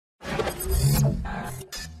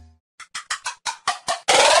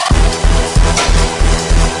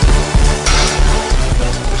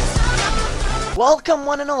Welcome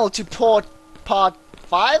one and all to part 5,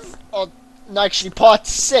 or no, actually part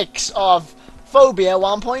 6 of Phobia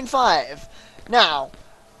 1.5. Now,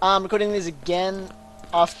 I'm recording this again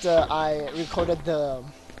after I recorded the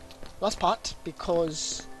last part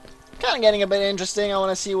because kind of getting a bit interesting. I want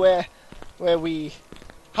to see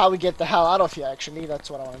how we get the hell out of here. Actually, that's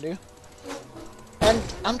what I want to do, and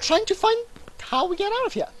I'm trying to find how we get out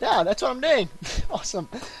of here. Yeah, that's what I'm doing. Awesome.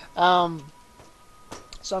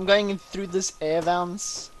 So I'm going through this air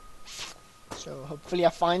vents. So hopefully I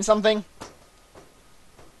find something.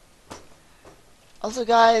 Also,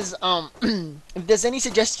 guys, if there's any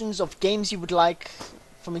suggestions of games you would like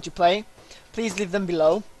for me to play, please leave them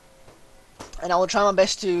below, and I will try my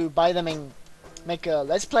best to buy them and make a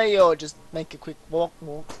let's play, or just make a quick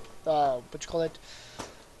walkthrough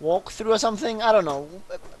or something. I don't know,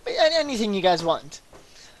 anything you guys want.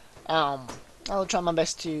 I'll try my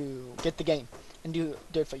best to get the game and do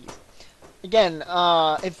it for you. Again,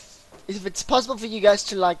 if it's possible for you guys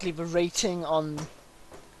to leave a rating on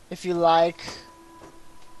if you like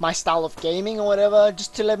my style of gaming or whatever,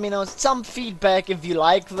 just to let me know some feedback if you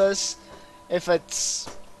like this, if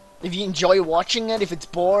you enjoy watching it, if it's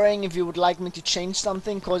boring, if you would like me to change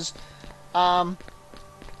something, because I'm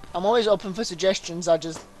always open for suggestions.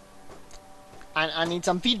 I need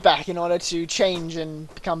some feedback in order to change and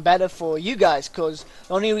become better for you guys, because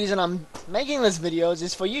the only reason I'm making these videos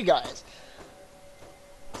is for you guys.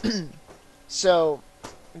 So,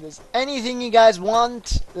 if there's anything you guys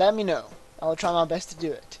want, let me know. I'll try my best to do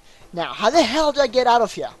it. Now, how the hell do I get out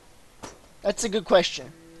of here? That's a good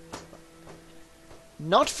question.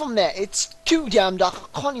 Not from there. It's too damn dark.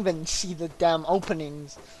 I can't even see the damn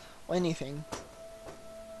openings or anything.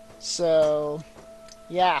 So,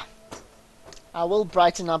 yeah. I will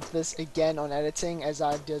brighten up this again on editing, as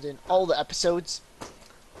I did in all the episodes.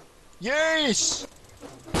 Yes!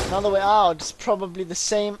 Another way out. It's probably the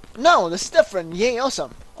same. No, this is different. Yay,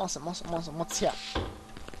 awesome. Awesome. What's here?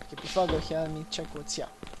 Okay, before I go here, let me check what's here.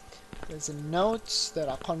 There's a note that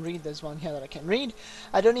I can't read. There's one here that I can read.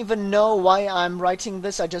 I don't even know why I'm writing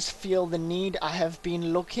this. I just feel the need. I have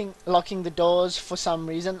been locking the doors for some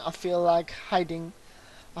reason. I feel like hiding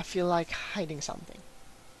something.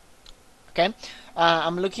 Okay,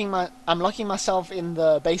 I'm locking myself in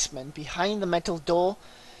the basement behind the metal door.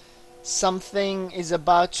 Something is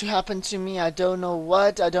about to happen to me. I don't know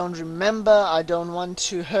what. I don't remember. I don't want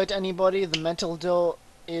to hurt anybody. The metal door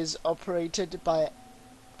is operated by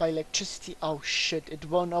electricity. Oh shit! It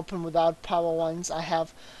won't open without power once I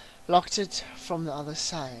have locked it from the other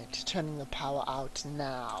side. Turning the power out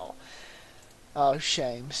now. Oh,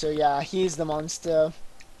 shame. So yeah, here's the monster.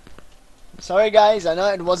 Sorry guys, I know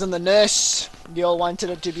it wasn't the nurse. You all wanted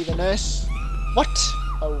it to be the nurse. What?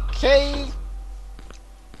 Okay.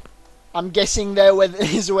 I'm guessing there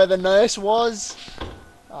is where the nurse was.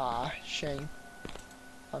 Ah, shame.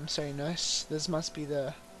 I'm sorry, nurse. This must be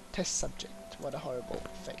the test subject. What a horrible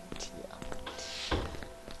fate. Yeah.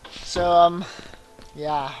 So,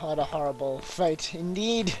 yeah, what a horrible fate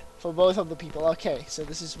indeed for both of the people. Okay, so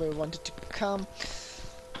this is where we wanted to come.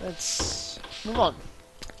 Let's move on.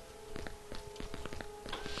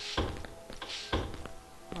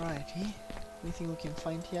 Alrighty, anything we can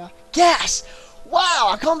find here? Gas! Wow,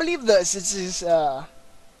 I can't believe this. It's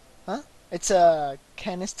a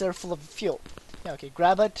canister full of fuel. Yeah, okay,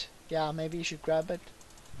 grab it. Yeah, maybe you should grab it.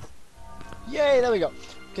 Yay, there we go.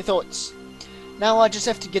 Okay, thoughts. Now I just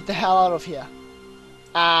have to get the hell out of here.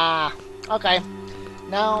 Okay.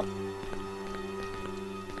 Now,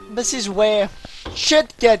 this is where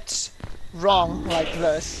shit gets wrong like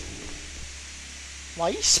this. Why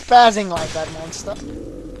are you spazzing like that, monster?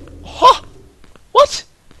 Huh? What?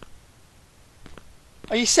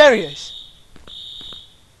 Are you serious?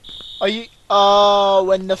 Are you... Oh,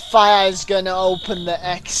 when the fire is gonna open the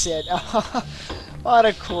exit. What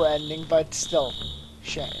a cool ending, but still.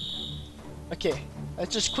 Shame. Okay,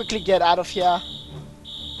 let's just quickly get out of here.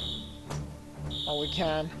 Oh, we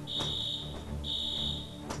can.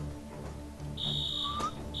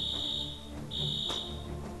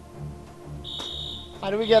 How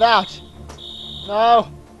do we get out? No!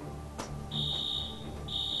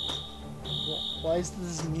 Why is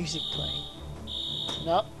this music playing?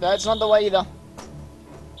 No, that's not the way either.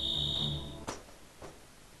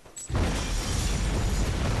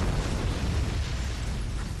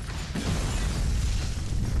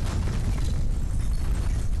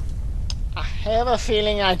 I have a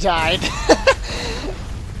feeling I died.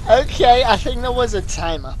 Okay, I think there was a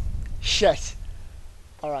timer. Shit.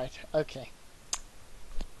 Alright, okay.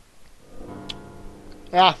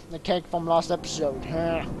 Yeah, the cake from last episode.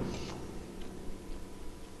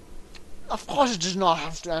 Of course it does not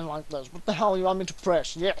have to end like this. What the hell you want me to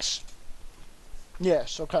press? Yes.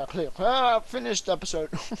 Yes, okay, clear. Finished episode.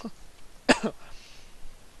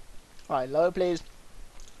 Alright, lower please.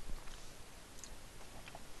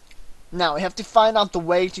 Now, we have to find out the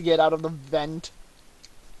way to get out of the vent.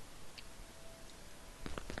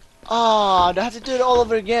 Ah, do I have to do it all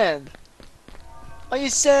over again? Are you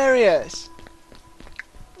serious?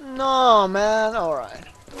 No, man. Alright.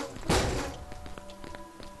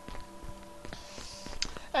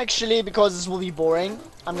 Actually, because this will be boring,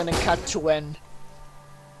 I'm gonna cut to when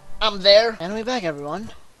I'm there. And we're back, everyone.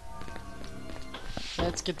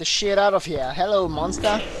 Let's get the shit out of here. Hello,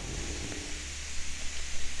 monster.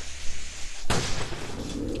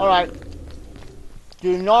 Alright.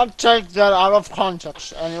 Do not take that out of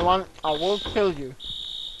context, anyone. I will kill you.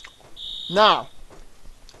 Now,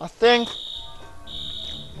 I think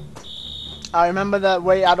I remember that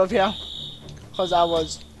way out of here. Because I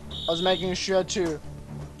was making sure to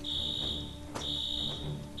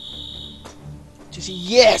see.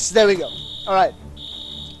 Yes, there we go. Alright.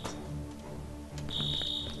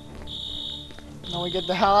 Now we get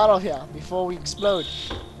the hell out of here before we explode.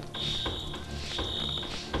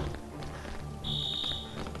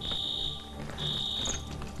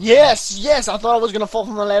 Yes, yes, I thought I was gonna fall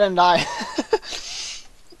from the ladder and die.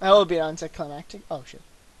 That would be anticlimactic. Oh shit.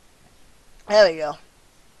 There we go.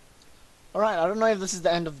 Alright, I don't know if this is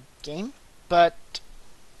the end of the game, but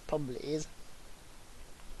probably is.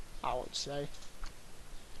 I would say.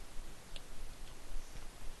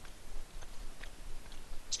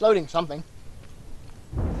 It's loading something.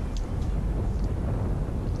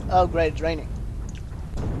 Oh great, it's raining.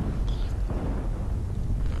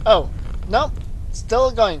 Oh, no, still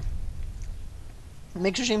going. The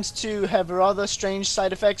mixture seems to have rather strange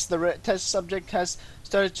side effects. The test subject has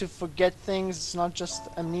started to forget things. It's not just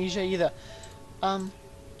amnesia either. I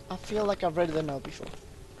feel like I've read the note before.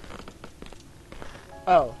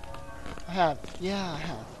 Oh, I have. Yeah, I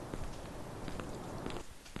have.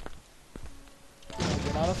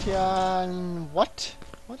 Get out of here. And what?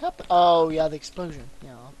 What happened? Oh, yeah, the explosion.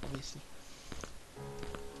 Yeah, obviously.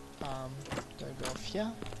 Do I go off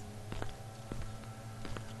here?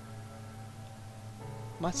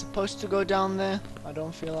 Am I supposed to go down there? I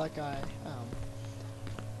don't feel like I am.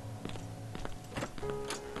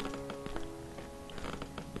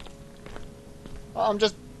 Oh, I'm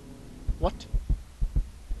just... What?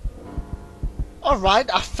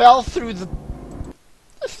 Alright, I fell through the...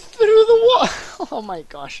 through the wall! Oh my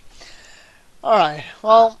gosh. Alright,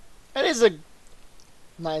 well, it is a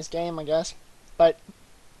nice game, I guess. But...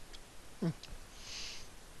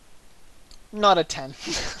 not a 10.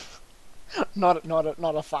 not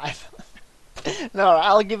a 5. No,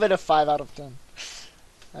 I'll give it a 5 out of 10.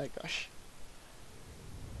 Oh gosh.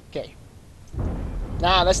 Okay.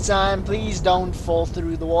 Now this time, please don't fall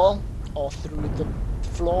through the wall or through the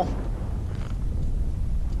floor.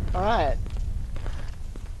 Alright.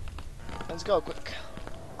 Let's go quick.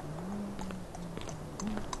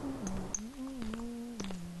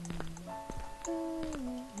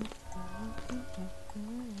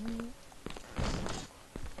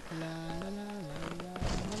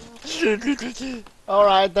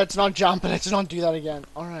 Alright, that's not jump. Let's not do that again.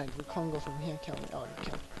 Alright, we can't go from here, can we? Oh, we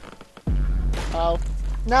can. Oh,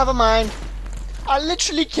 never mind. I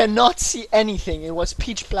literally cannot see anything. It was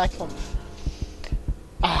pitch black for me.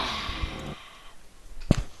 Ah.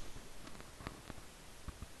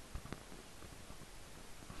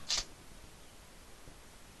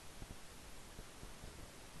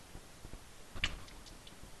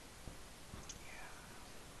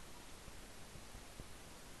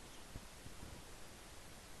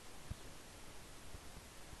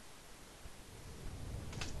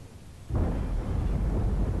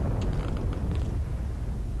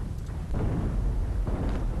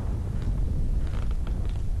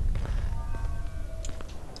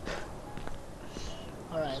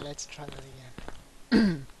 Alright, let's try that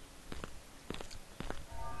again.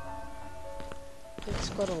 It's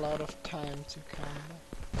got a lot of time to come.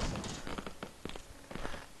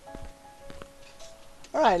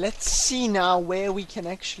 Alright, let's see now where we can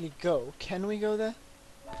actually go. Can we go there?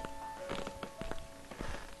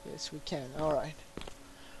 Yes, we can. Alright.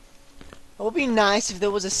 It would be nice if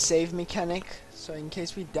there was a save mechanic, so in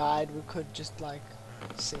case we died, we could just, like,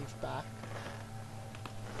 save back.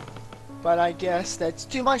 But I guess that's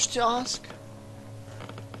too much to ask.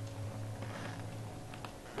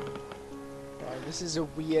 Right, this is a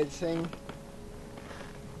weird thing.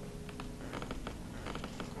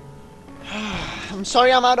 I'm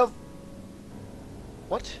sorry I'm out of...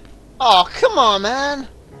 What? Oh, come on, man!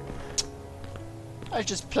 I was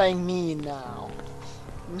just playing me now.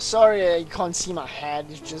 I'm sorry I can't see my head,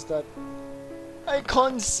 it's just that I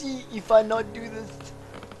can't see if I not do this.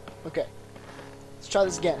 Okay, let's try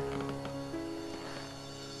this again.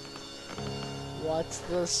 What's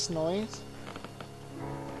this noise?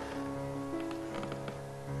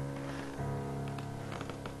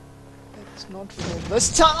 It's not for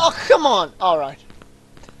this time. Oh, come on! Alright.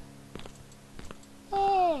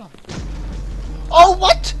 Oh. Oh,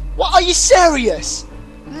 what? What? Are you serious?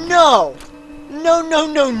 No! No, no,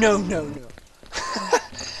 no, no, no, no. You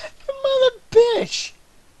mother bitch!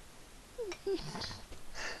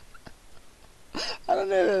 I don't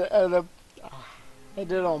know. I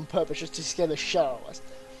did it on purpose just to scare the shit out of us.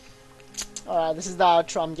 Alright, this is the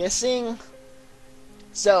outro, I'm guessing.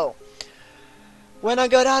 So, when I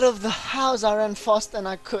got out of the house, I ran fast as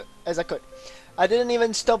I could. I didn't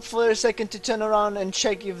even stop for a second to turn around and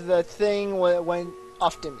check if the thing went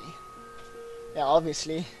after me. Yeah,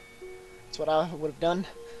 obviously. That's what I would have done.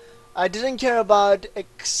 I didn't care about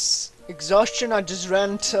exhaustion, I just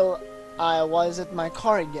ran till I was at my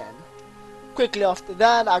car again. Quickly after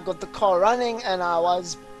that, I got the car running and I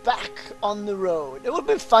was back on the road. It would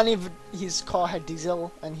be funny if his car had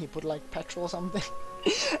diesel and he put like petrol or something.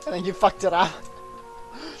 And then you fucked it up.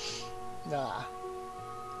 Nah.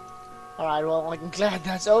 Alright, well, I'm glad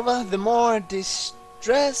that's over. The more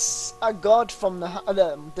distress I got from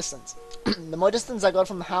the distance. The more distance I got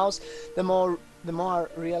from the house, the more I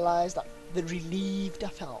realized the relieved I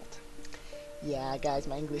felt. Yeah, guys,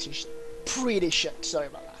 my English is pretty shit. Sorry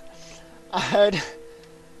about that.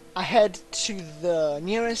 I head to the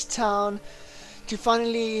nearest town to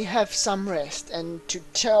finally have some rest and to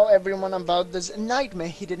tell everyone about this nightmare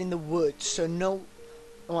hidden in the woods, so no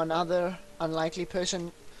one other unlikely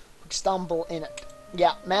person would stumble in it.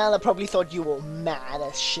 Yeah, man, I probably thought you were mad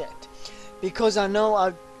as shit, because I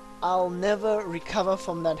know I'll never recover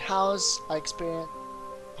from that horrors I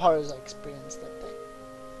experienced that day.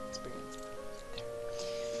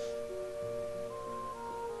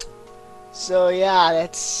 So yeah,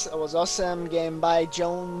 that was awesome. Game by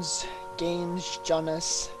Jones Games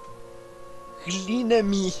Jonas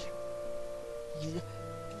Glinemi.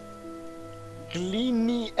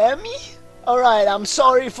 Gliniemi? Alright, I'm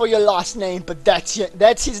sorry for your last name, but that's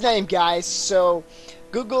his name, guys. So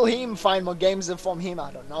Google him, find more games from him.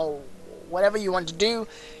 I don't know, whatever you want to do.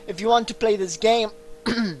 If you want to play this game,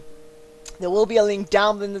 there will be a link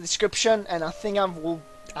down in the description, and I think I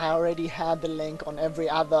already had the link on every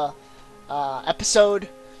other episode.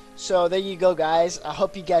 So there you go, guys. I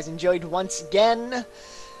hope you guys enjoyed once again.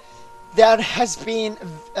 That has been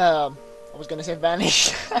I was gonna say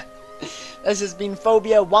Vanish. This has been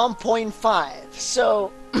Phobia 1.5. So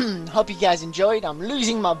hope you guys enjoyed. I'm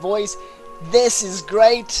losing my voice. This is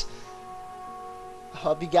great. I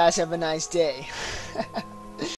hope you guys have a nice day.